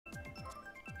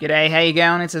G'day, how you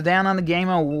going? It's a Downunder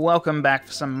gamer. Welcome back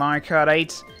for some Mario Kart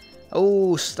 8.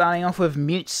 Oh, starting off with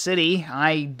Mute City.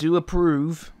 I do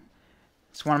approve.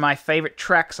 It's one of my favorite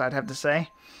tracks, I'd have to say.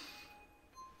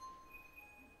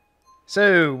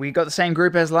 So, we got the same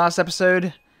group as last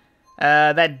episode.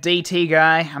 That DT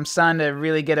guy, I'm starting to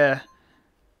really get a...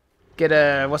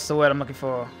 what's the word I'm looking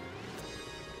for?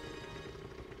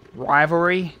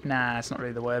 Rivalry? Nah, it's not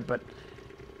really the word, but...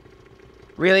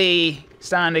 really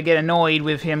starting to get annoyed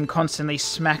with him constantly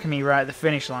smacking me right at the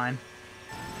finish line.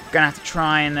 Gonna have to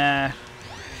try and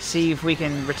see if we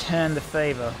can return the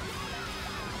favor.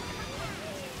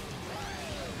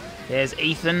 There's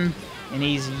Ethan in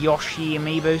his Yoshi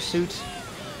amiibo suit.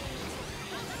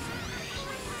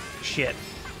 Shit.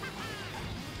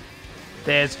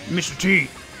 There's Mr. T.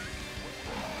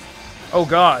 Oh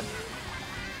god.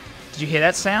 Did you hear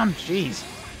that sound? Jeez.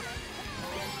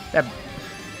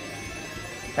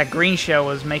 That green shell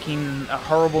was making a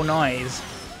horrible noise.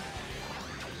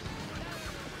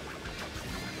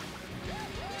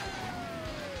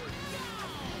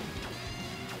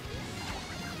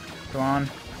 Come on.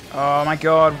 Oh my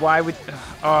god, why would...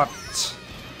 oh,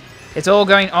 it's all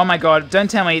going... oh my god,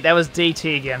 don't tell me that was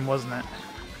DT again, wasn't it?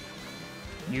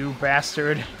 You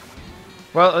bastard.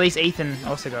 Well, at least Ethan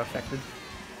also got affected.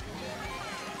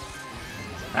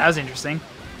 That was interesting.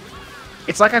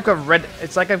 It's like I've got red...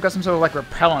 it's like I've got some sort of like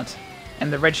repellent,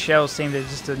 and the red shells seem to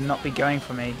just not be going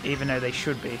for me, even though they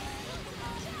should be.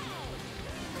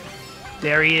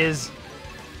 There he is.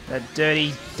 That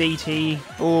dirty DT.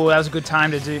 Oh, that was a good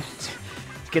time to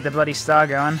get the bloody star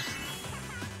going.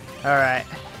 Alright.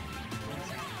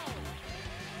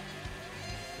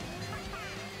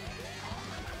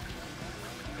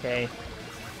 Okay.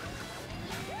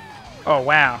 Oh,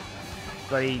 wow.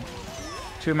 Bloody...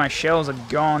 two of my shells are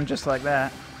gone just like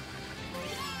that.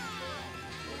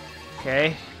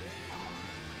 Okay.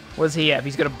 What's he have?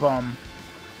 He's got a bomb.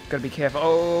 Gotta be careful.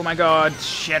 Oh my god,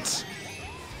 shit.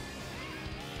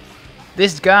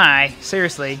 This guy,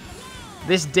 seriously,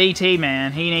 this DT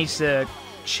man, he needs to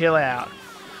chill out.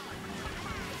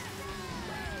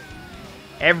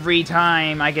 Every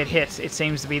time I get hit, it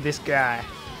seems to be this guy.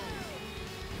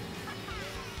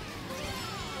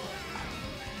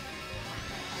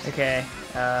 Okay.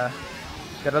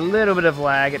 Got a little bit of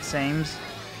lag, it seems.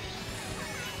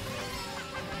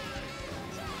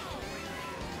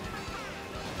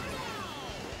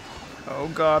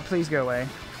 Oh god, please go away.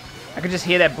 I could just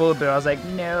hear that bullet bill. I was like,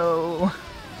 no.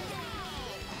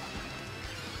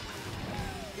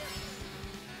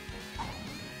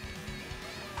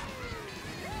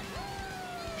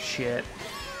 Shit.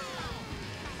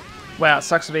 Wow, it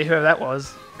sucks to be whoever that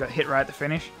was. Got hit right at the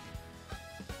finish.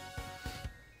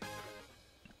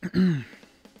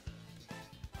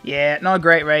 Yeah, not a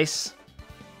great race.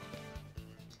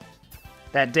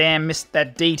 That damn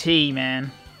that DT,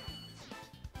 man.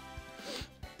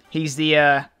 He's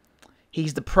the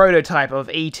prototype of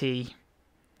ET. He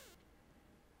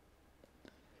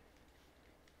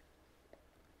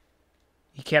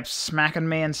kept smacking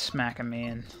me and smacking me,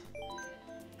 and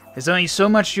there's only so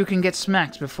much you can get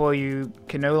smacked before you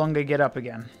can no longer get up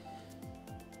again.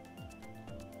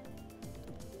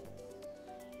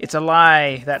 It's a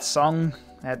lie, that song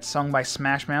by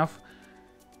Smash Mouth.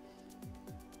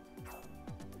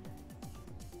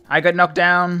 I got knocked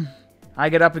down, I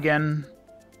get up again,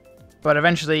 but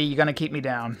eventually you're gonna keep me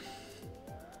down.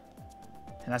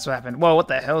 And that's what happened. Whoa, what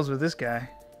the hell's with this guy?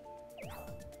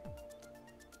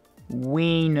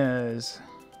 Wieners.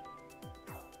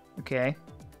 Okay.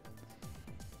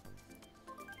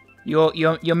 Your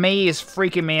me is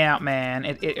freaking me out, man.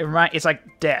 It's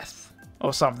like death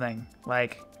or something.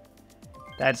 Like,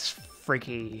 that's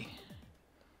freaky.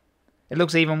 It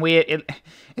looks even weird.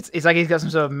 It's like he's got some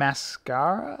sort of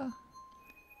mascara.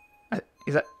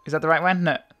 Is that the right one?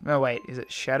 No. No, wait. Is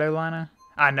it shadow liner?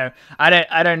 I know.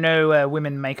 I don't know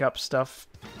women makeup stuff.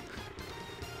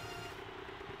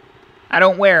 I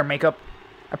don't wear makeup.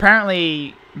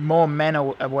 Apparently, more men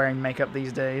are wearing makeup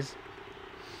these days.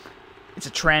 It's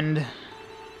a trend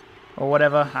or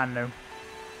whatever. I don't know.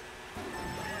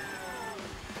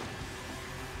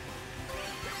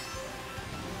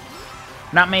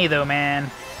 Not me, though, man.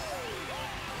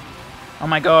 Oh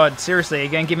my god, seriously, are you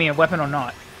gonna give me a weapon or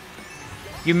not?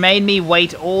 You made me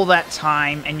wait all that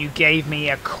time, and you gave me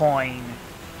a coin.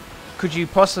 Could you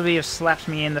possibly have slapped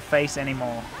me in the face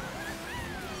anymore?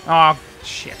 Oh,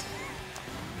 shit.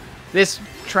 This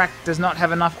track does not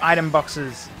have enough item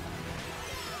boxes.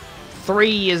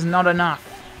 3 is not enough.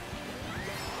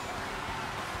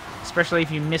 Especially if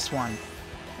you miss one.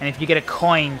 And if you get a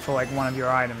coin for, like, one of your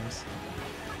items.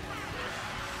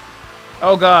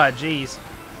 Oh god, jeez.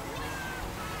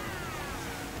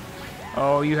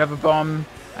 Oh, you have a bomb.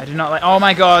 I do not like... Oh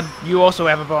my god, you also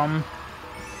have a bomb.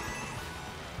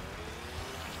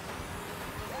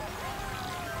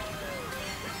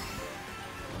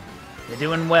 You're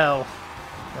doing well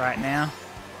right now.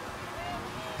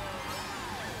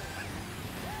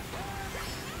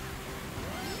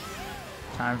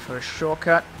 Time for a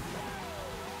shortcut.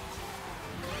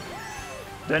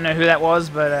 Don't know who that was,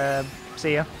 but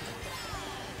see ya.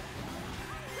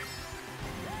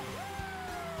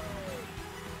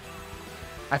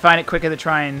 I find it quicker to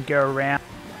try and go around.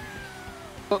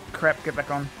 Oh, crap, get back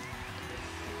on.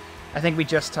 I think we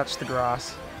just touched the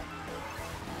grass.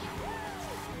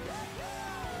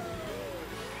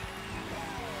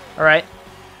 Alright.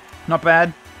 Not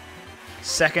bad.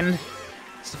 Second.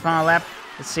 It's the final lap.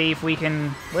 Let's see if we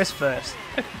can... Where's first?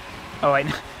 Oh, wait.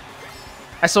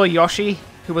 I saw Yoshi,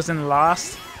 who was in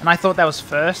last, and I thought that was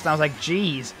first, and I was like,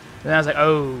 geez. And then I was like,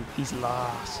 oh, he's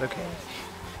last. Okay.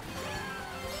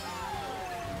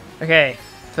 Okay,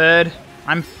 third.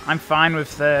 I'm fine with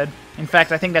third. In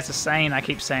fact, I think that's a saying I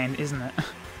keep saying, isn't it?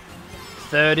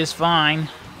 Third is fine.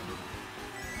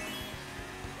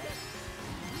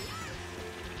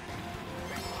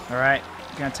 Alright,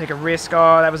 gonna take a risk.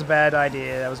 Oh, that was a bad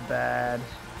idea. That was bad.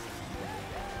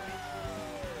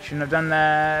 Shouldn't have done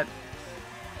that.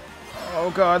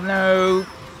 Oh god, no.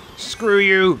 Screw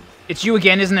you. It's you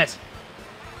again, isn't it?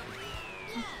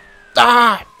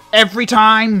 Ah! Every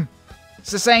time!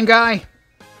 It's the same guy.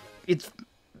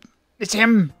 It's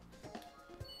him.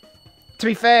 To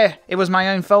be fair, it was my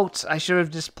own fault. I should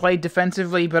have just played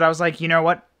defensively, but I was like, you know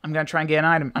what? I'm going to try and get an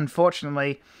item.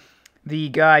 Unfortunately, the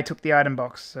guy took the item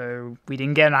box, so we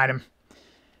didn't get an item.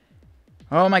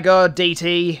 Oh my god,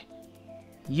 DT.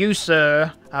 You,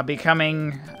 sir, are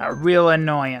becoming a real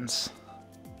annoyance.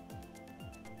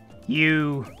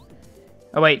 You...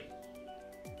 Oh, wait.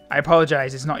 I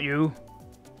apologize, it's not you.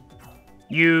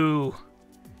 You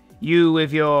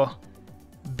with your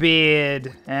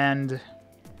beard and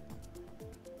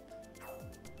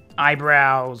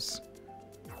eyebrows.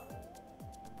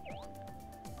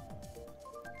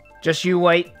 Just you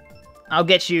wait. I'll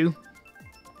get you.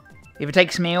 If it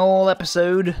takes me all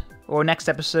episode, or next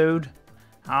episode,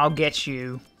 I'll get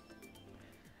you.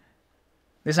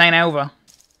 This ain't over.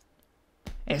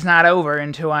 It's not over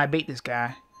until I beat this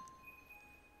guy.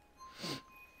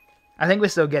 I think we're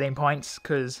still getting points,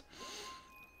 because...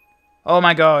 Oh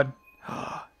my god.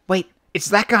 Wait, it's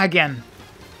that guy again.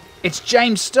 It's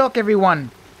JamesStock, everyone.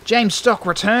 JamesStock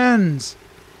returns.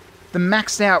 The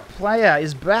maxed out player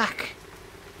is back.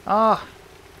 Ah.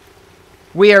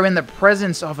 We are in the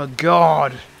presence of a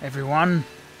god, everyone.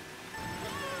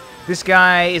 This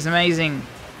guy is amazing.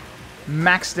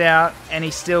 Maxed out, and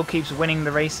he still keeps winning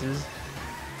the races.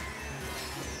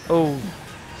 Oh.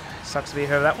 Sucks to be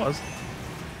whoever that was.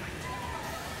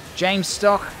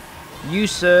 JamesStock, you,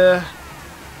 sir,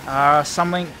 are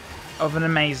something of an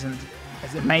amazing...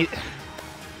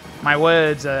 My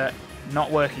words are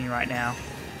not working right now.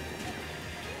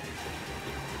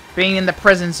 Being in the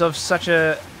presence of such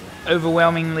a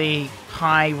overwhelmingly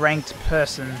high-ranked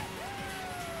person,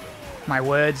 my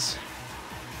words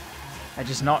are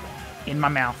just not in my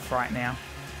mouth right now.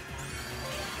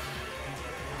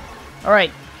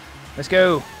 Alright, let's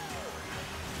go.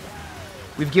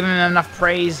 We've given him enough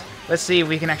praise. Let's see if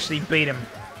we can actually beat him.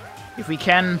 If we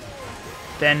can,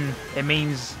 then it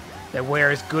means that we're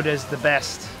as good as the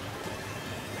best.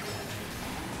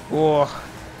 Oh,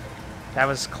 that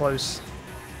was close.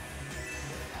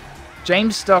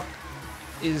 JamesStock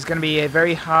is going to be a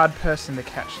very hard person to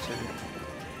catch to.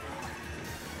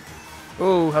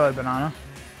 Oh, hello, banana.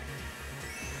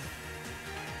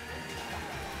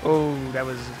 Oh, that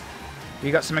was...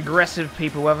 We got some aggressive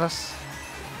people with us.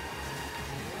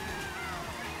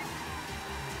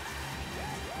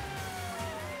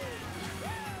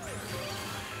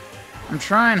 I'm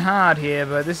trying hard here,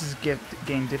 but this is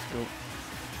getting difficult.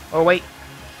 Oh, wait.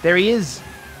 There he is.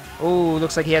 Oh,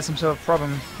 looks like he had some sort of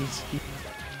problem. He's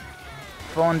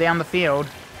fallen down the field.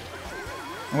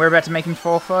 And we're about to make him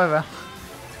fall further.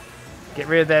 Get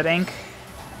rid of that ink.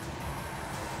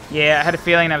 Yeah, I had a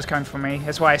feeling that was coming for me.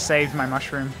 That's why I saved my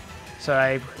mushroom. So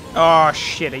I... Oh,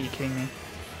 shit. Are you kidding me?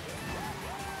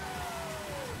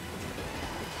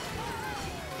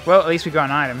 Well, at least we got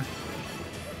an item.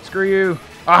 Screw you.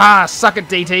 Aha! Suck it,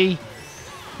 DT!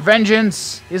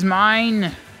 Vengeance is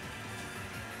mine!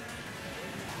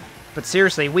 But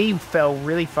seriously, we fell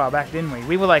really far back, didn't we?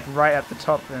 We were like right at the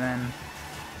top, and then...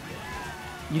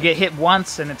 You get hit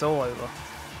once, and it's all over.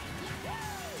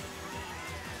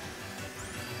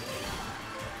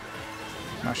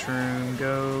 Mushroom,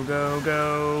 go, go,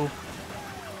 go!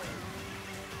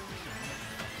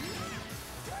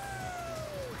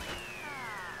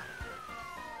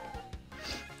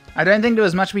 I don't think there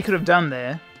was much we could have done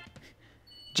there.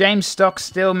 JamesStock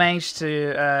still managed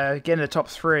to get in the top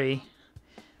 3.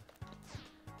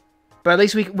 But at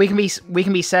least we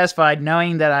can be satisfied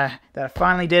knowing that I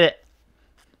finally did it.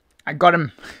 I got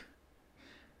him.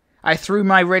 I threw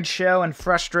my red shell in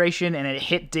frustration and it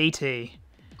hit DT.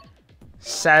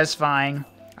 Satisfying.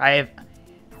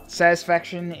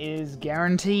 Satisfaction is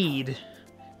guaranteed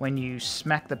when you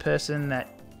smack the person that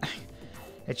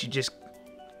you just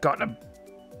got a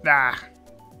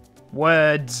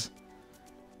words.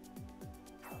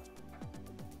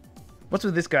 What's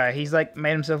with this guy? He's like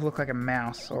made himself look like a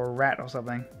mouse or a rat or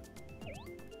something.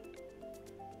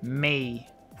 Me.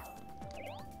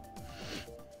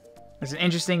 There's an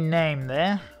interesting name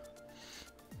there.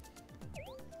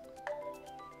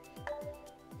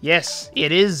 Yes,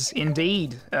 it is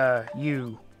indeed,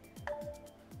 you.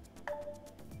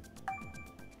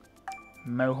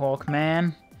 Mohawk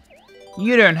man.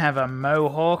 You don't have a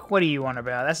mohawk. What are you on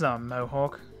about? That's not a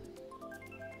mohawk.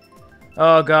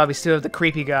 Oh god, we still have the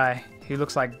creepy guy who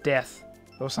looks like death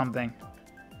or something.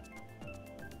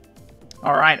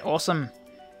 Alright, awesome.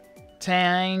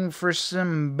 Time for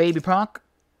some Baby Park.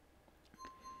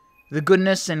 The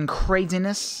goodness and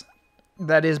craziness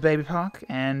that is Baby Park.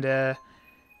 And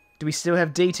do we still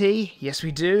have DT? Yes,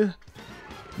 we do.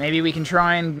 Maybe we can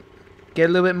try and get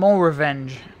a little bit more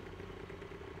revenge.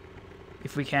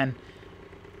 If we can.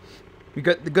 We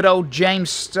got the good old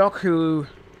JamesStock, who,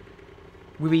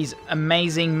 with his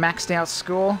amazing maxed out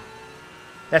score,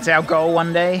 that's our goal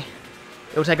one day.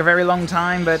 It'll take a very long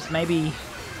time, but maybe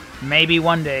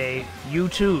one day you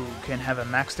too can have a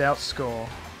maxed out score.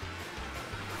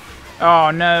 Oh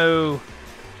no.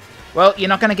 Well, you're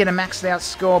not going to get a maxed out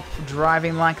score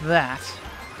driving like that.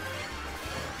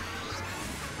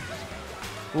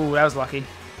 Ooh, that was lucky.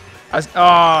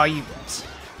 Oh, you...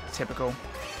 Typical.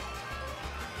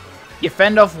 You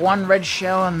fend off one red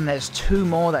shell and there's 2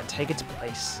 more that take its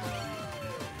place.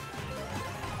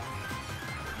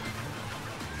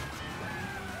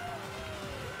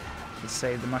 Let's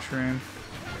save the mushroom.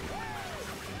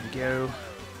 There we go.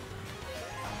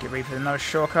 Get ready for another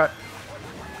shortcut.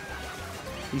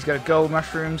 He's got a gold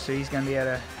mushroom, so he's going to be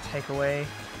able to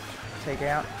take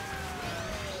out.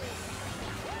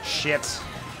 Shit.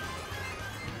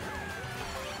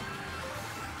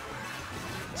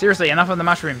 Seriously, enough of the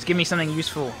mushrooms. Give me something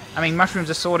useful. I mean,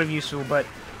 mushrooms are sort of useful, but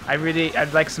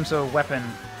I'd like some sort of weapon.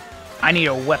 I need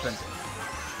a weapon.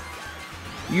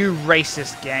 You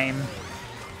racist game.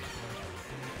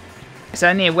 So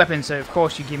I need a weapon, so of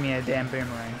course you give me a damn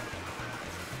boomerang.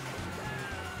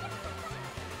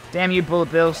 Damn you,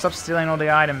 Bullet Bill. Stop stealing all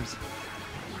the items.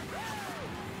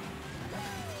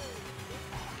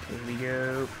 Here we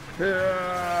go.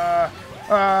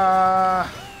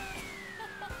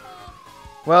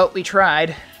 Well, we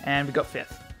tried, and we got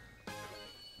 5th.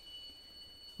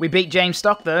 We beat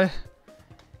JamesStock, though.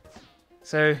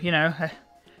 So, you know,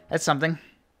 that's something.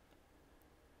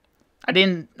 I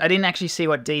didn't actually see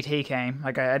what DT came.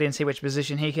 Like, I didn't see which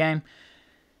position he came.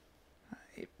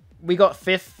 We got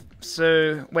 5th,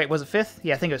 so... Wait, was it 5th?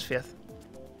 Yeah, I think it was 5th.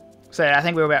 So, I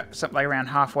think we were about something like around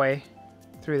halfway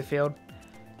through the field.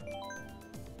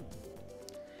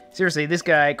 Seriously, this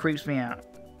guy creeps me out.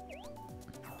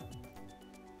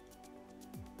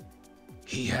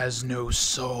 He has no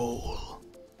soul.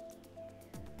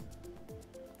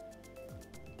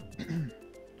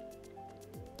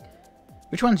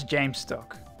 Which one's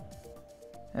JamesStock?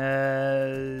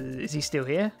 Is he still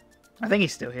here? I think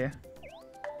he's still here.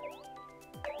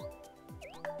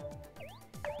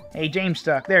 Hey,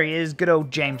 JamesStock. There he is. Good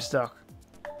old JamesStock.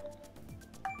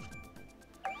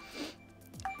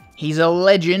 He's a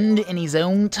legend in his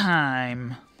own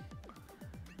time.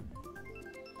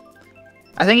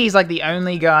 I think he's like the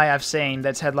only guy I've seen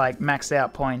that's had like maxed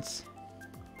out points.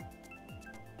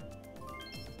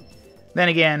 Then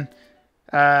again,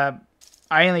 I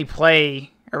only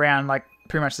play around like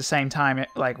pretty much the same time.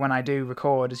 Like when I do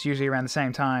record, it's usually around the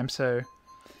same time. So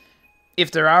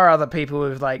if there are other people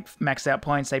with like maxed out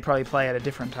points, they probably play at a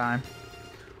different time.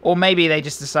 Or maybe they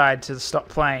just decide to stop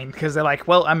playing because they're like,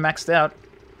 well, I'm maxed out.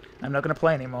 I'm not going to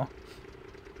play anymore.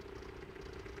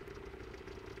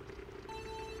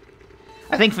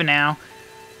 I think for now,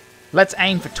 let's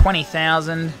aim for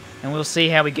 20,000 and we'll see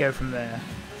how we go from there.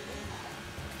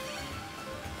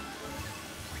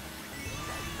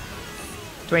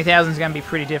 $20,000 is going to be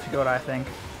pretty difficult, I think.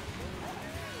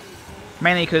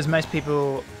 Mainly because most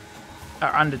people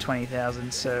are under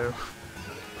 20,000, so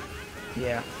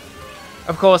yeah.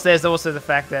 Of course, there's also the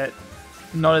fact that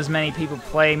not as many people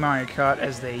play Mario Kart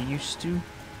as they used to.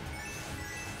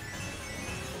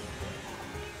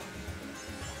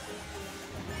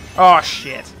 Oh,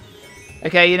 shit.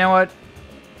 Okay, you know what?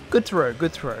 Good throw,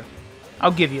 good throw.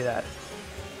 I'll give you that.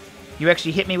 You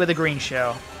actually hit me with a green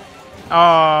shell.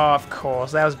 Oh, of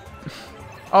course. That was...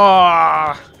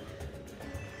 Oh!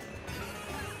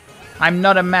 I'm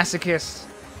not a masochist.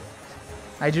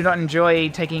 I do not enjoy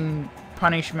taking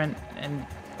punishment and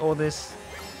all this.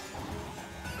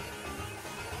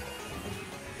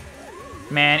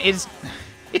 Man, it's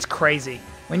crazy.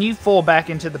 When you fall back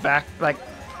into the back, like,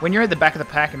 when you're at the back of the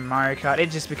pack in Mario Kart,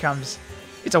 it just becomes...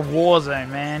 It's a war zone,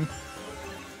 man.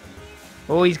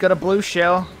 Oh, he's got a blue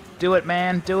shell. Do it,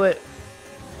 man. Do it.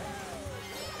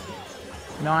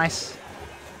 Nice.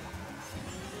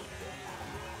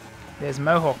 There's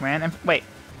Mohawk, man. And wait.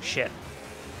 Shit.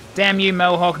 Damn you,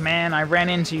 Mohawk, man. I ran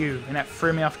into you, and that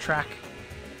threw me off track.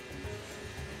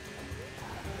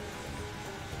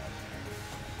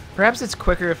 Perhaps it's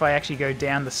quicker if I actually go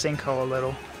down the sinkhole a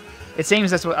little. It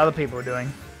seems that's what other people are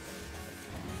doing.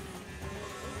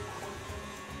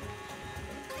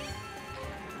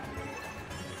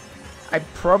 I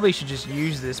probably should just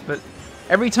use this, but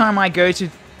every time I go to...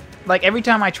 Like, every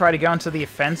time I try to go into the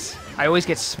offense, I always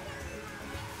get... So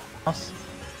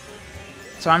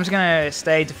I'm just gonna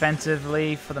stay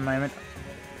defensively for the moment.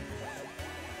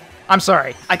 I'm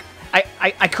sorry.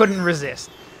 I couldn't resist.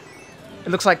 It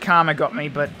looks like karma got me,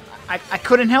 but I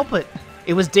couldn't help it.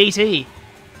 It was DT.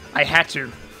 I had to.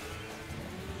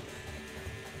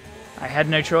 I had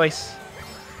no choice.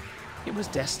 It was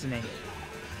destiny.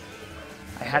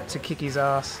 I had to kick his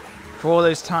ass. For all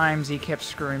those times he kept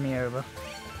screwing me over.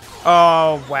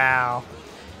 Oh, wow.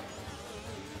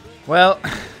 Well,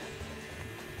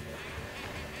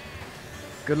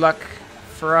 good luck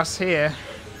for us here.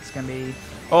 It's going to be...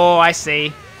 Oh, I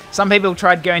see. Some people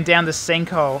tried going down the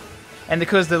sinkhole, and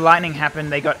because the lightning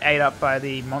happened, they got ate up by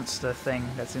the monster thing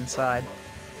that's inside.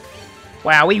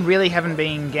 Wow, we really haven't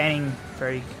been gaining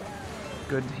very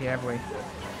good here, have we?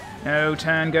 No,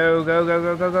 turn, go, go,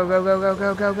 go, go, go, go, go, go,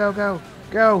 go, go, go, go,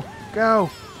 go, go.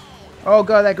 Oh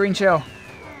god, that green shell.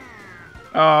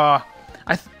 Oh,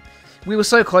 we were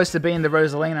so close to being the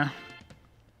Rosalina.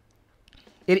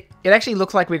 It actually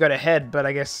looked like we got ahead, but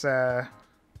I guess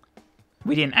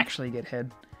we didn't actually get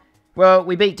ahead. Well,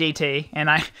 we beat DT,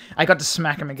 and I got to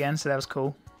smack him again, so that was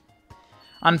cool.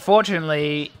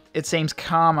 Unfortunately, it seems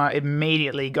karma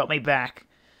immediately got me back.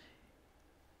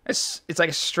 It's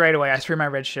like straight away I threw my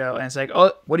red shell, and it's like,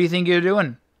 oh, what do you think you're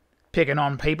doing? Picking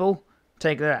on people?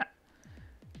 Take that.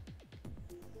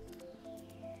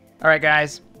 Alright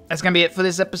guys, that's going to be it for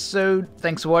this episode.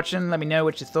 Thanks for watching. Let me know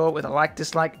what you thought with a like,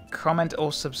 dislike, comment,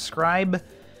 or subscribe.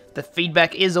 The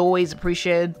feedback is always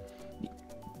appreciated.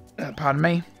 Pardon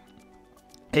me.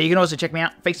 You can also check me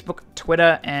out Facebook,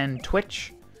 Twitter, and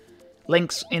Twitch.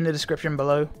 Links in the description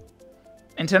below.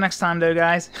 Until next time though,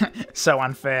 guys. So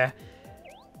unfair.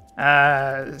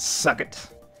 Suck it.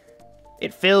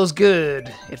 It feels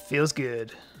good. It feels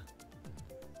good.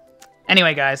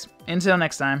 Anyway, guys, until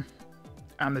next time,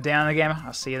 I'm the Downunder Gamer.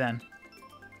 I'll see you then.